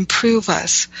 would improve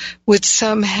us, would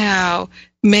somehow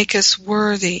make us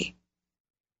worthy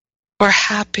or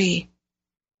happy,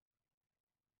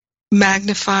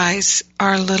 magnifies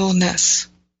our littleness.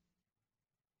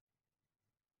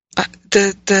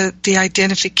 The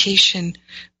identification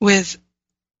with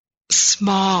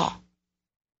small,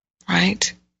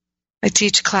 right? I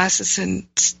teach classes and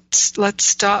let's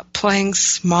stop playing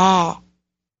small,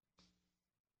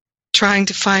 trying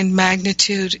to find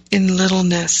magnitude in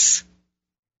littleness.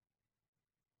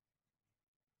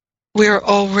 We're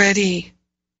already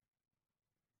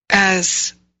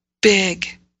as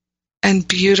big and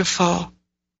beautiful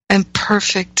and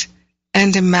perfect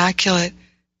and immaculate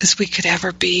as we could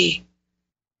ever be.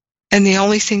 And the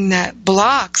only thing that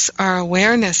blocks our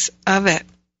awareness of it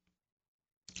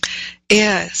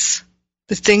is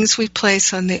the things we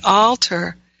place on the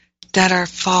altar that are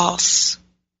false.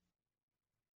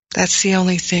 That's the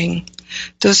only thing.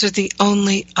 Those are the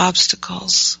only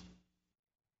obstacles.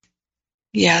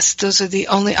 Yes, those are the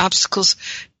only obstacles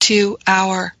to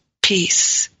our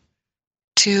peace,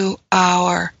 to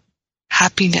our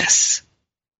happiness.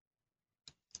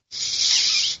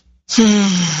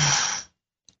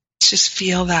 Just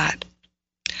feel that.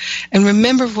 And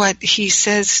remember what he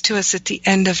says to us at the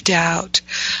end of doubt.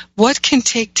 What can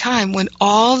take time when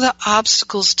all the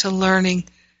obstacles to learning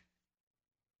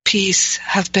peace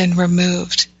have been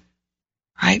removed?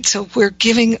 Right? So we're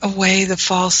giving away the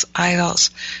false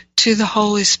idols to the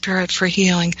Holy Spirit for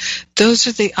healing. Those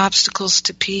are the obstacles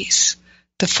to peace,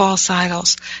 the false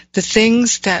idols, the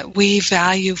things that we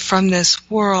value from this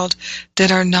world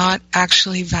that are not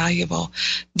actually valuable.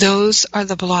 Those are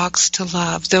the blocks to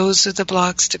love. Those are the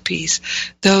blocks to peace.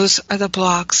 Those are the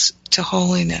blocks to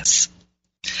holiness.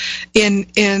 In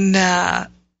the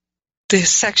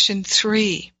section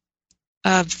 3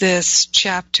 of this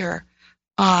chapter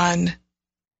on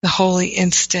the holy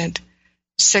instant,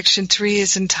 section 3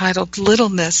 is entitled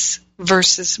Littleness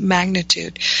versus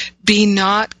Magnitude. Be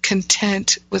not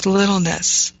content with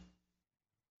littleness.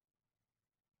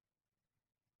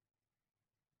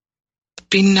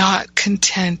 Be not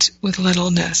content with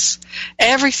littleness.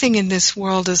 Everything in this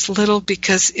world is little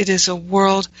because it is a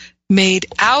world made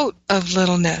out of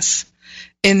littleness,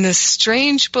 in the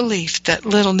strange belief that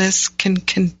littleness can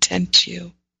content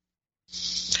you.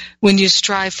 When you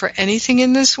strive for anything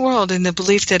in this world in the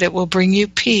belief that it will bring you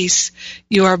peace,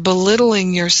 you are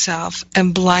belittling yourself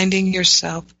and blinding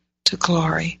yourself to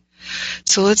glory.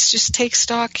 So let's just take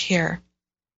stock here.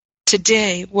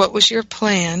 Today, what was your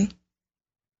plan?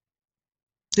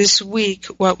 This week,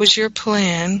 what was your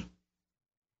plan?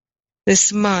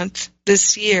 This month,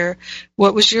 this year,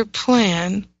 what was your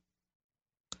plan?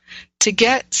 To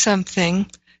get something,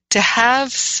 to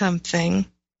have something,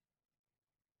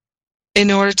 in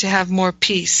order to have more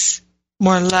peace,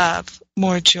 more love,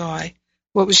 more joy.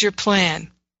 What was your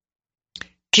plan?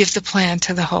 Give the plan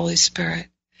to the Holy Spirit.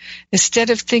 Instead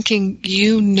of thinking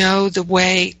you know the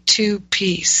way to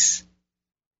peace,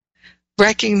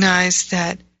 recognize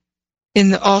that in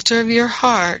the altar of your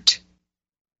heart,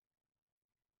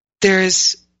 there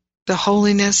is the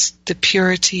holiness, the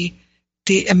purity,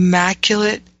 the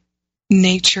immaculate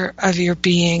nature of your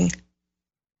being.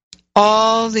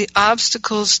 All the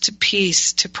obstacles to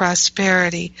peace, to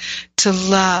prosperity, to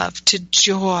love, to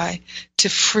joy, to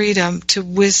freedom, to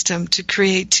wisdom, to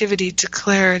creativity, to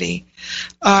clarity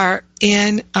are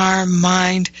in our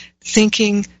mind,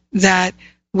 thinking that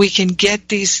we can get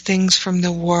these things from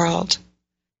the world.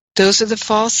 Those are the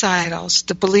false idols,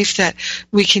 the belief that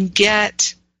we can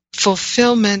get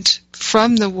fulfillment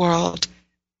from the world,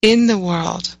 in the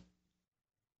world.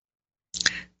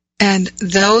 And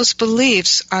those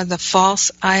beliefs are the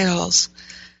false idols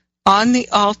on the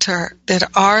altar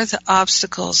that are the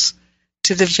obstacles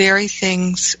to the very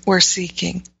things we're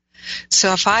seeking.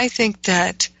 So if I think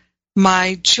that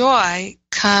my joy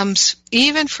comes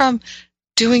even from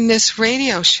doing this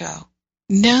radio show,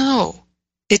 no,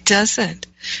 it doesn't.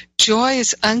 Joy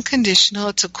is unconditional.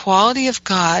 It's a quality of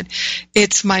God.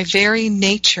 It's my very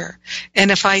nature.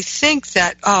 And if I think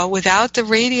that, without the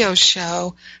radio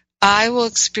show, I will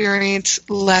experience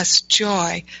less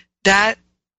joy, that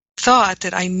thought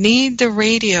that I need the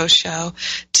radio show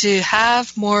to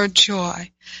have more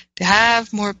joy, to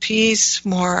have more peace,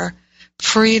 more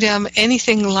freedom,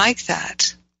 anything like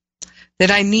that,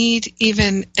 that I need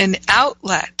even an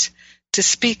outlet to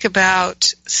speak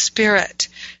about spirit,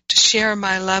 to share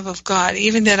my love of God,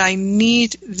 even that I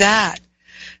need that.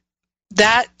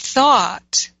 That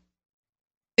thought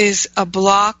is a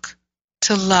block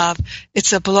to love.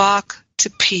 It's a block to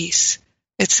peace.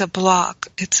 It's a block.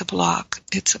 It's a block.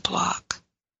 It's a block.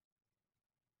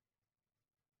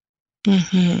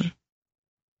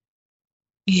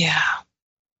 Yeah.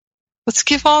 Let's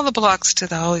give all the blocks to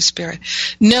the Holy Spirit.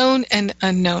 Known and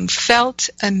unknown,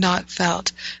 felt and not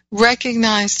felt,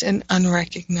 recognized and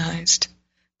unrecognized.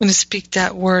 I'm going to speak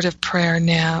that word of prayer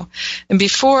now. And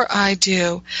before I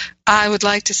do, I would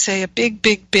like to say a big,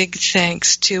 big, big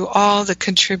thanks to all the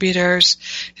contributors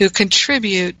who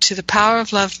contribute to the Power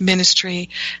of Love ministry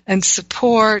and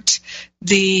support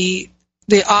the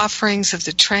offerings of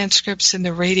the transcripts in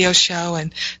the radio show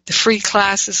and the free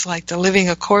classes like the Living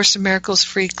A Course in Miracles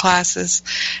free classes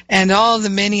and all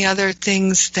the many other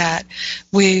things that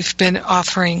we've been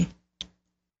offering.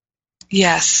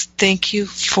 Yes, thank you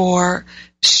for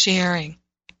sharing.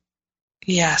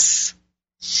 Yes.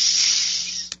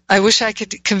 I wish I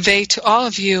could convey to all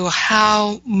of you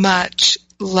how much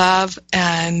love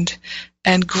and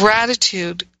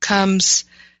gratitude comes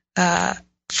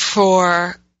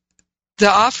for the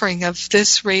offering of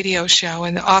this radio show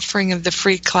and the offering of the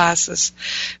free classes,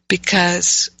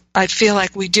 because I feel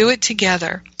like we do it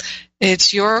together.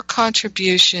 It's your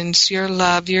contributions, your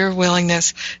love, your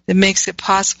willingness that makes it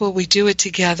possible we do it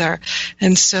together,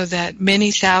 and so that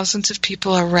many thousands of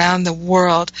people around the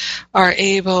world are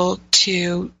able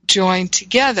to join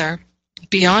together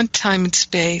beyond time and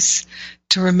space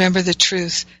to remember the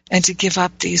truth and to give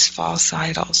up these false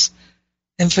idols.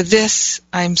 And for this,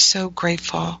 I'm so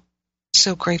grateful.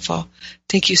 So grateful.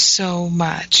 Thank you so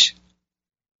much.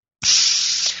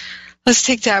 Let's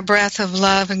take that breath of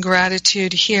love and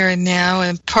gratitude here and now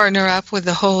and partner up with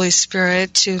the Holy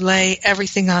Spirit to lay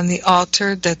everything on the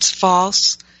altar that's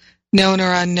false, known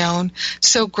or unknown.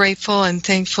 So grateful and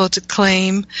thankful to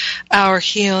claim our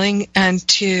healing and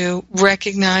to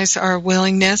recognize our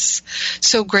willingness.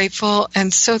 So grateful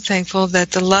and so thankful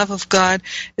that the love of God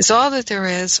is all that there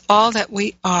is, all that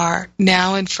we are,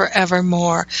 now and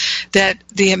forevermore, that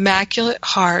the Immaculate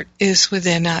Heart is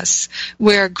within us.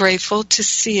 We're grateful to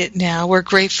see it now. We're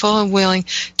grateful and willing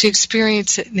to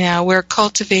experience it now. We're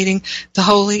cultivating the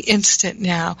Holy Instant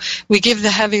now. We give the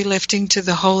heavy lifting to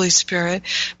the Holy Spirit.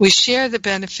 We share the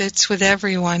benefits with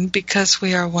everyone because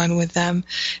we are one with them.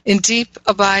 In deep,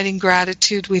 abiding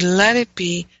gratitude, we let it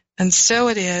be, and so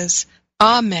it is.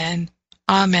 Amen.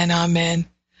 Amen. Amen.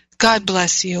 God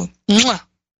bless you.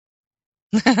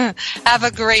 Have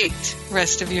a great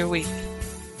rest of your week.